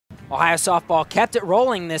Ohio softball kept it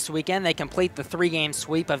rolling this weekend. They complete the 3-game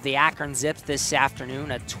sweep of the Akron Zips this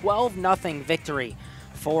afternoon, a 12-0 victory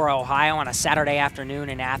for Ohio on a Saturday afternoon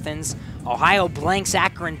in Athens. Ohio blanks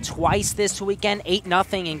Akron twice this weekend,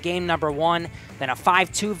 8-0 in game number 1, then a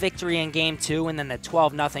 5-2 victory in game 2, and then the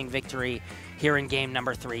 12-0 victory here in game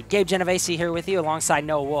number 3. Gabe Genovesi here with you alongside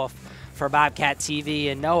Noah Wolf for Bobcat TV.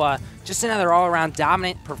 And Noah, just another all-around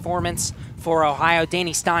dominant performance for Ohio.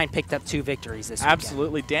 Danny Stein picked up 2 victories this weekend.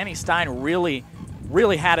 Absolutely. Danny Stein really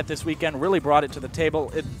had it this weekend, really brought it to the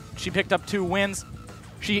table. She picked up 2 wins.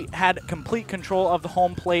 She had complete control of the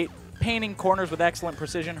home plate, painting corners with excellent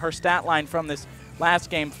precision. Her stat line from this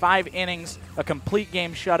last game, 5 innings, a complete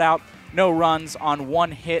game shutout, no runs on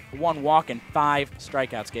 1 hit, 1 walk, and 5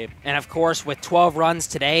 strikeouts, Gabe. And, of course, with 12 runs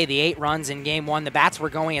today, the 8 runs in Game 1, the bats were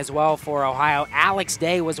going as well for Ohio. Alex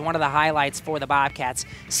Day was one of the highlights for the Bobcats.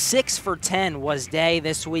 6 for 10 was Day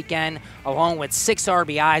this weekend, along with 6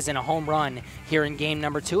 RBIs and a home run here in Game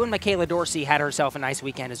number 2. And Michaela Dorsey had herself a nice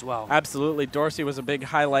weekend as well. Absolutely. Dorsey was a big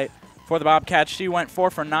highlight for the Bobcats. She went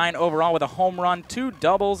 4 for 9 overall with a home run, 2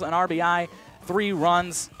 doubles, an RBI, 3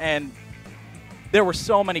 runs, and there were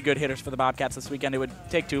so many good hitters for the Bobcats this weekend. It would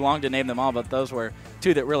take too long to name them all, but those were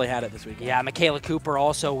 2 that really had it this weekend. Yeah, Michaela Cooper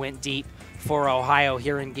also went deep for Ohio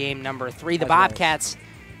here in game number 3. The Bobcats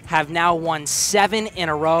have now won 7 in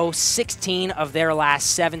a row, 16 of their last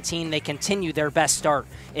 17. They continue their best start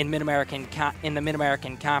in the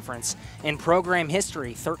Mid-American Conference. In program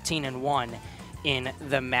history, 13-1 in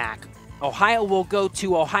the MAC. Ohio will go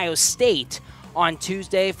to Ohio State on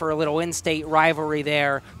Tuesday for a little in-state rivalry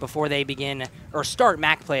there before they start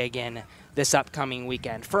MAC play again this upcoming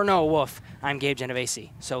weekend. For Noah Wolf, I'm Gabe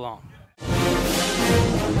Genovesi. So long.